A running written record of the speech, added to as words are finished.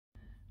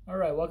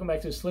Alright, welcome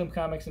back to Slim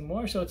Comics and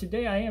More. So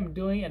today I am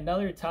doing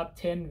another top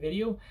 10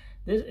 video.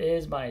 This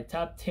is my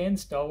top 10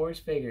 Star Wars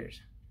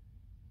figures.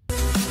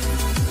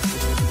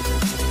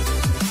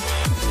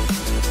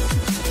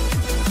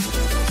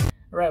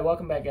 Alright,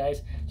 welcome back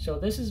guys. So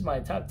this is my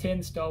top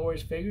 10 Star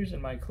Wars figures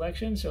in my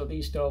collection. So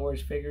these Star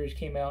Wars figures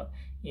came out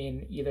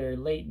in either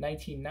late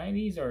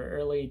 1990s or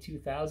early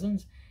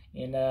 2000s.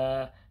 And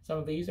some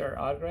of these are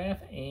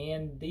autographed,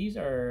 and these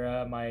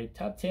are my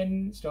top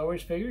 10 Star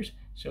Wars figures.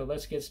 So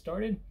let's get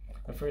started.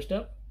 First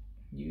up,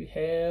 you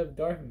have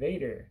Darth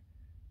Vader.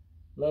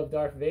 Love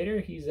Darth Vader.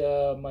 He's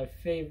my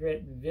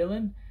favorite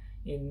villain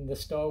in the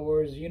Star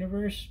Wars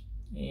universe.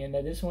 And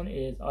this one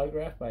is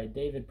autographed by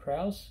David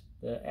Prowse,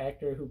 the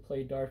actor who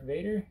played Darth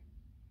Vader.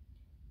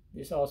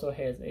 This also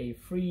has a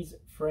freeze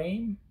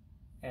frame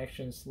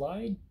action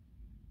slide.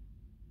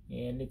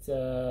 And it's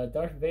a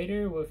Darth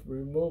Vader with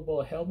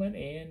removable helmet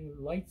and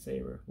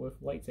lightsaber.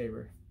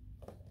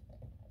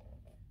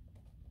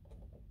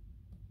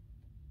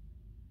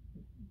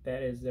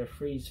 That is the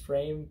freeze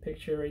frame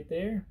picture right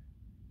there.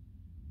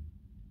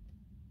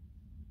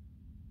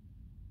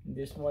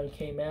 This one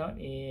came out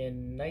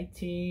in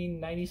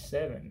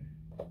 1997.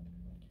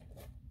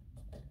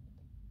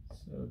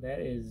 So that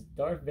is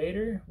Darth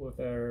Vader with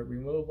a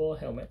removable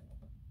helmet.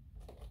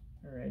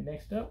 Alright,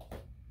 next up.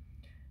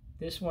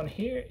 This one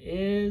here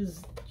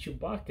is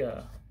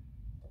Chewbacca.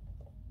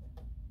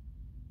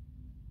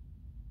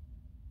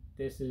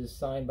 This is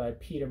signed by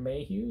Peter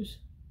Mayhews,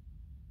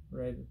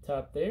 right at the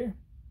top there.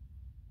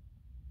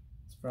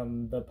 It's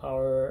from The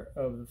Power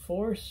of the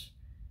Force.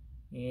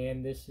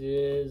 And this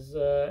is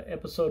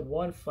Episode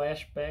 1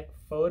 flashback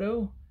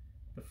photo.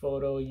 The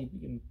photo you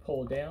can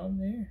pull down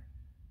there.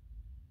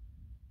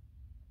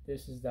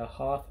 This is the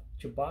Hoth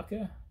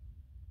Chewbacca.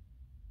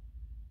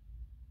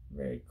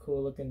 Very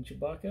cool looking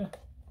Chewbacca.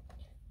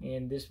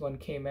 And this one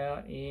came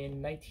out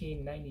in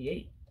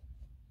 1998.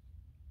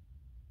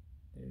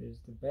 There's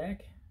the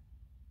back.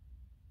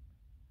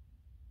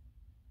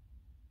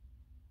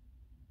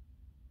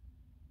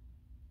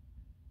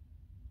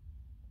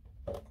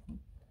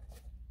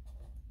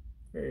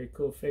 Very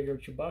cool figure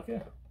of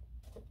Chewbacca.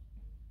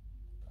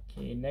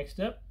 Okay, next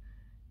up,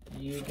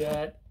 you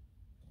got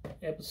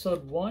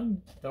Episode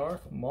 1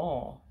 Darth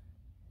Maul.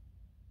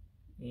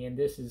 And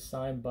this is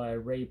signed by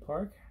Ray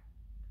Park.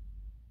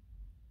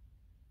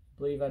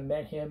 I believe I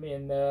met him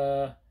in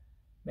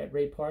met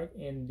Ray Park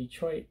in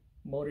Detroit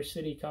Motor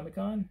City Comic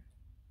Con.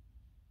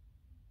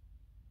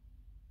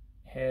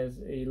 Has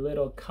a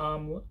little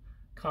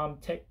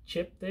Comtech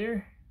chip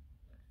there.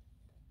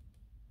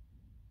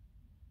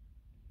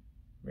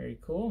 Very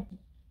cool.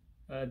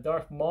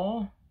 Darth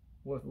Maul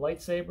with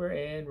lightsaber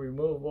and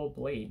removable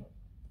blade.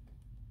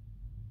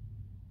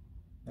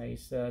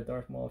 Nice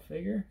Darth Maul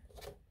figure.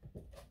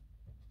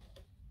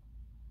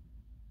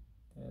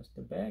 That's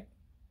the back.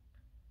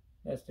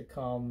 That's the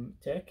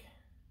Comtech.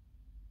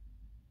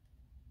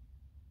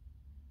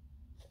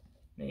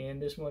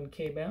 And this one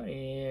came out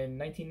in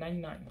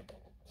 1999.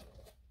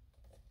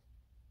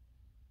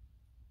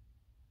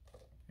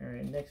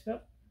 Alright, next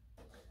up.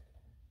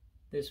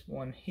 This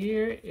one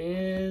here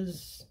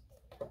is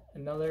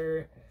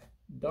another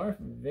Darth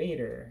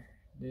Vader.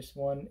 This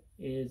one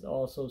is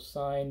also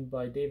signed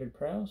by David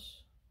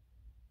Prowse.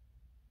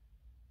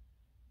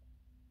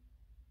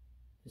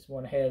 This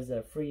one has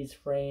a freeze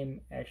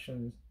frame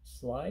action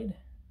slide.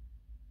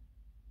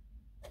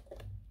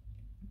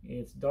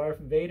 It's Darth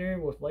Vader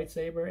with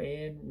lightsaber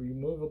and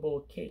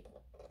removable cape.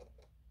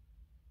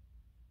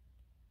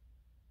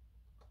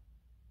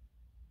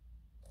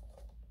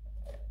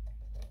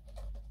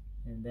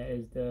 And that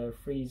is the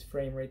freeze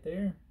frame right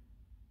there.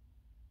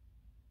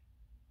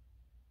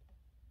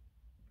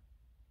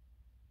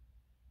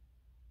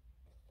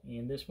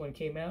 And this one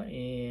came out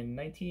in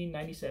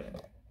 1997.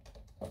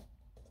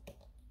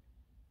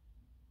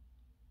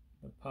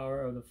 The Power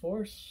of the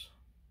Force.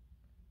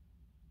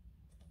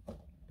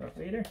 Darth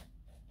Vader.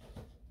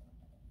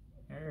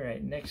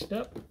 Alright, next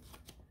up.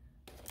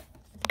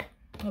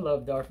 I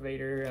love Darth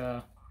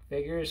Vader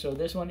figures. So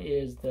this one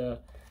is the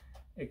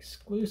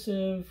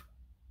exclusive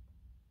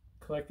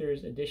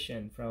collector's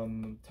edition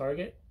from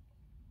Target.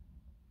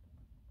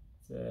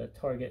 It's a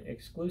Target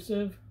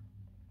exclusive.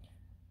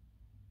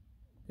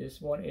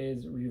 This one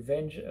is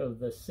Revenge of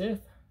the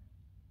Sith.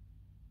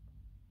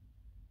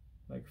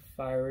 Like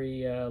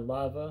fiery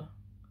lava.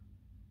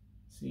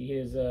 See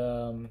his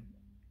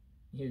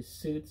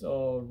suit's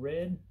all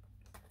red.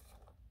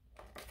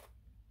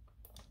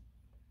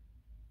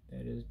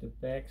 That is the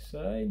back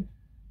side.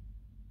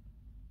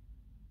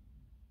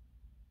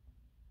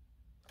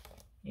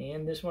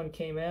 And this one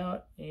came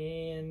out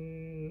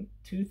in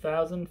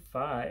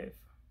 2005.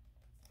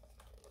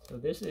 So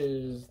this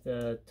is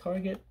the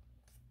Target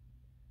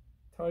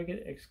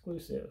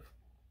exclusive.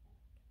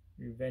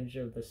 Revenge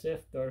of the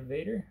Sith, Darth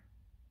Vader.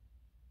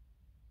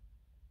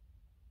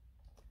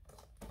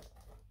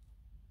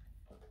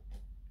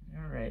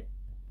 Alright,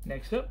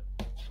 next up.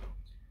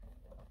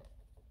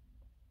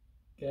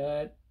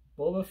 Got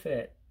Boba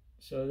Fett.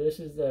 So this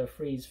is the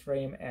freeze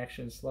frame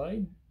action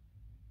slide.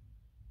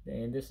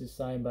 And this is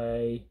signed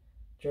by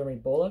Jeremy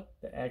Bulloch,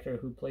 the actor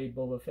who played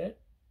Boba Fett.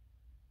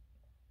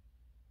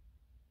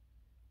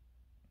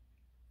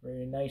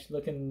 Very nice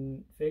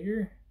looking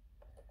figure.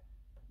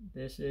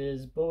 This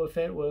is Boba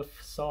Fett with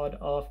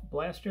sawed-off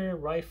blaster,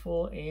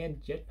 rifle,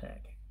 and jetpack.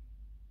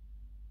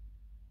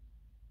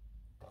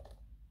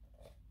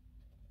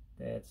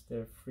 That's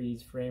the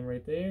freeze frame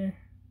right there.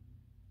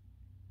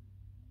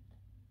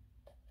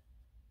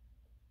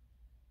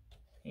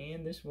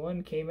 And this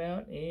one came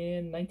out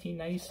in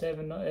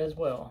 1997 as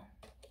well.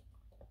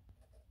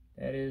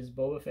 That is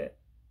Boba Fett,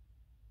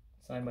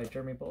 signed by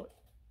Jeremy Bulloch.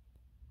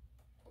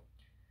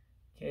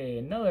 Okay,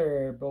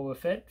 another Boba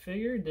Fett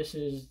figure. This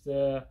is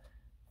the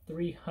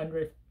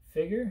 300th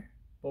figure,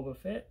 Boba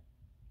Fett.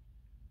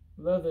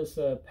 Love this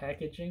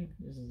packaging.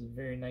 This is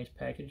very nice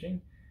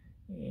packaging.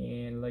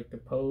 And like the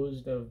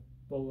pose of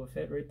Boba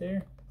Fett right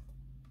there.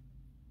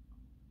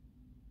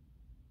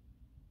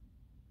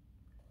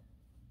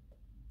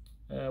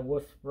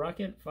 With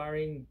rocket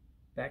firing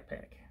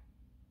backpack.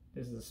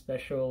 This is a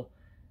special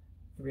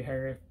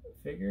 300th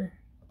figure.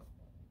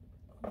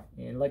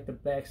 And like the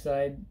back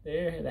side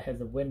there, that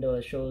has a window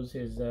that shows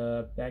his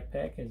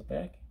backpack, his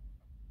back.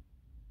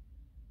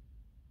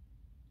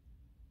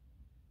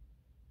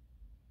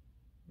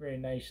 Very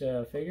nice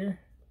figure.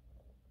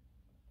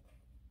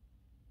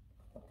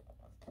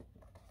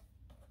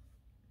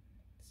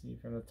 See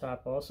from the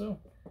top also.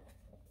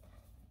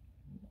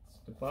 It's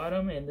the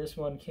bottom, and this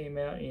one came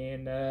out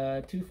in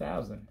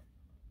 2000.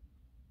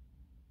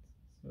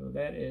 So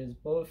that is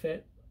Boba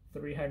Fett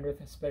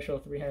 300th, special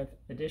 300th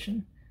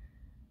edition.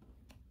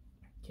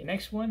 Okay,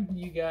 next one,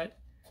 you got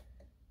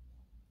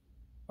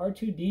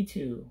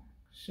R2-D2.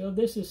 So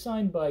this is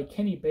signed by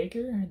Kenny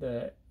Baker,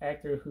 the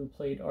actor who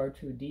played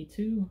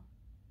R2-D2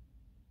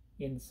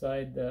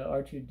 inside the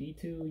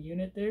R2-D2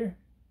 unit there.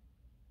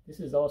 This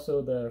is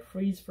also the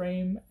freeze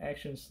frame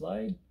action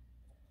slide.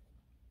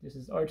 This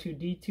is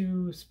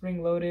R2-D2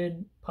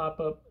 spring-loaded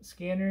pop-up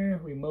scanner,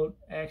 remote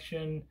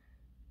action,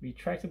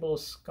 retractable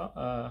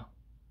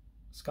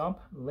scomp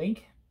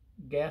link,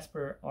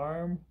 Gasper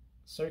arm,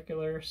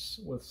 circular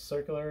with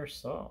circular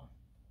saw.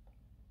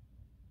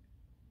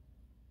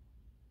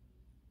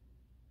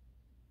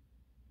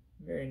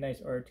 Very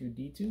nice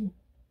R2-D2.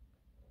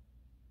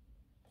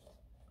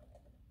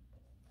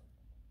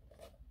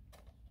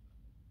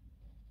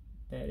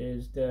 That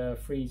is the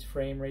freeze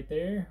frame right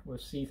there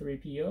with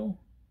C-3PO.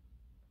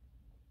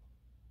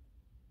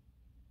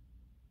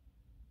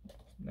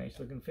 Nice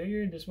looking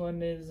figure. This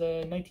one is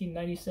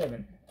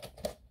 1997.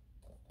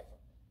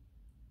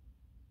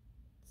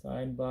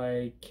 Signed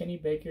by Kenny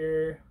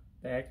Baker,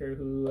 the actor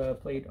who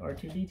played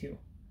R2-D2.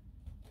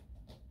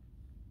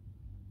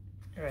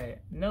 Alright,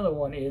 another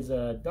one is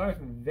Darth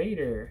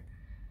Vader.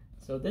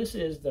 So this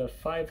is the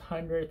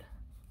 500th.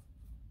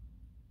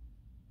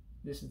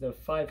 This is the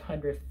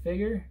 500th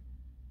figure.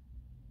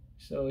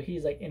 So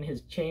he's like in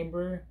his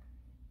chamber,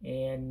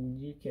 and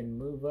you can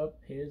move up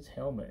his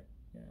helmet.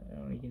 I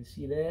don't know if you can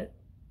see that.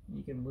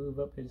 You can move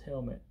up his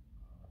helmet,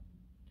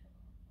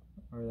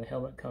 or the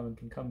helmet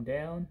can come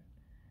down.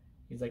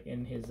 He's like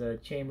in his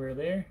chamber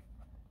there.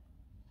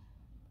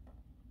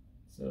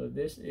 So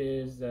this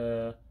is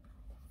the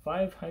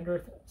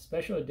 500th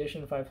special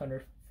edition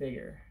 500th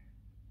figure.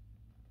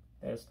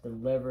 That's the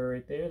lever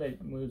right there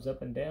that moves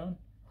up and down,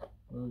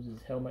 moves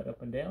his helmet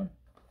up and down.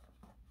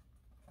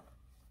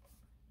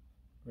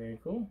 Very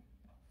cool.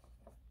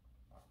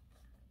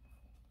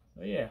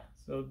 So yeah,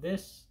 so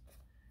this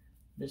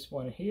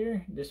one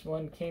here, this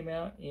one came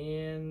out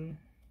in,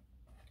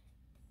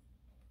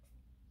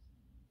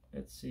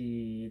 let's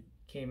see,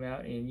 came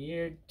out in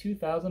year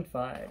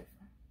 2005.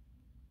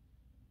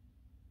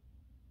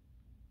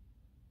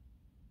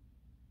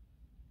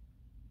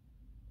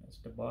 That's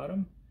the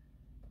bottom.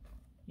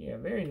 Yeah,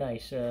 very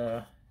nice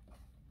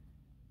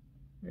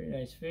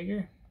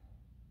figure.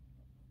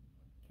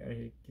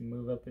 He can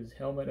move up his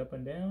helmet up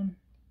and down.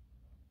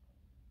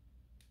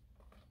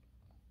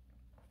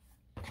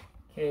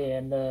 Okay,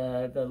 and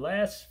the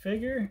last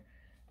figure,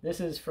 this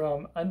is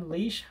from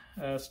Unleashed,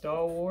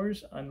 Star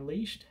Wars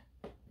Unleashed.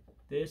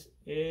 This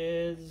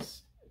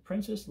is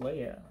Princess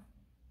Leia.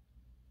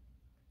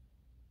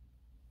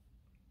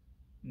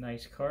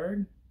 Nice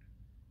card.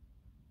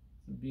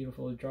 It's a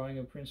beautiful drawing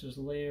of Princess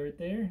Leia right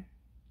there.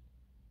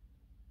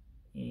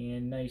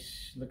 And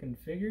nice looking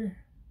figure.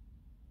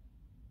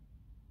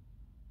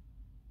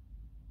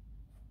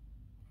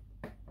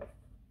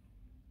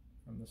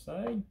 From the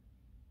side.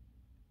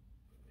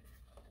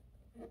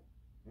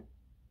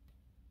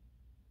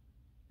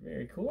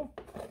 Very cool.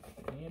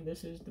 And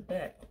this is the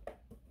back.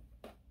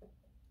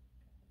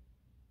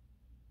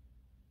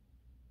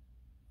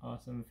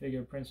 Awesome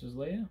figure of Princess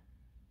Leia.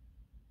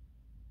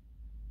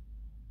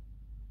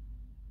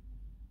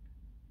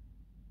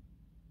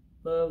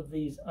 Love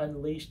these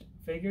Unleashed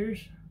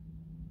figures.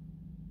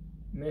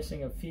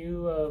 Missing a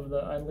few of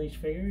the Unleashed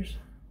figures.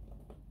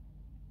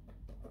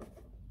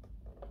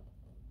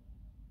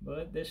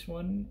 But this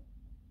one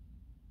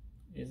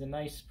is a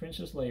nice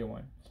Princess Leia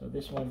one. So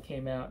this one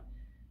came out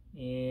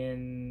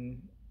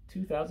in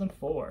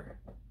 2004.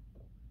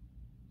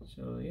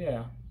 So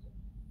yeah,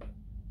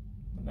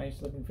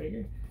 nice looking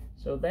figure.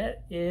 So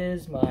that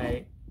is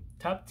my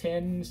top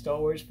 10 Star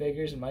Wars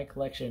figures in my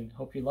collection.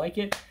 Hope you like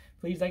it.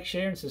 Please like,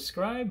 share, and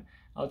subscribe.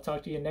 I'll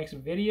talk to you next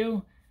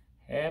video.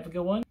 Have a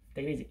good one.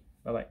 Take it easy.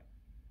 Bye-bye.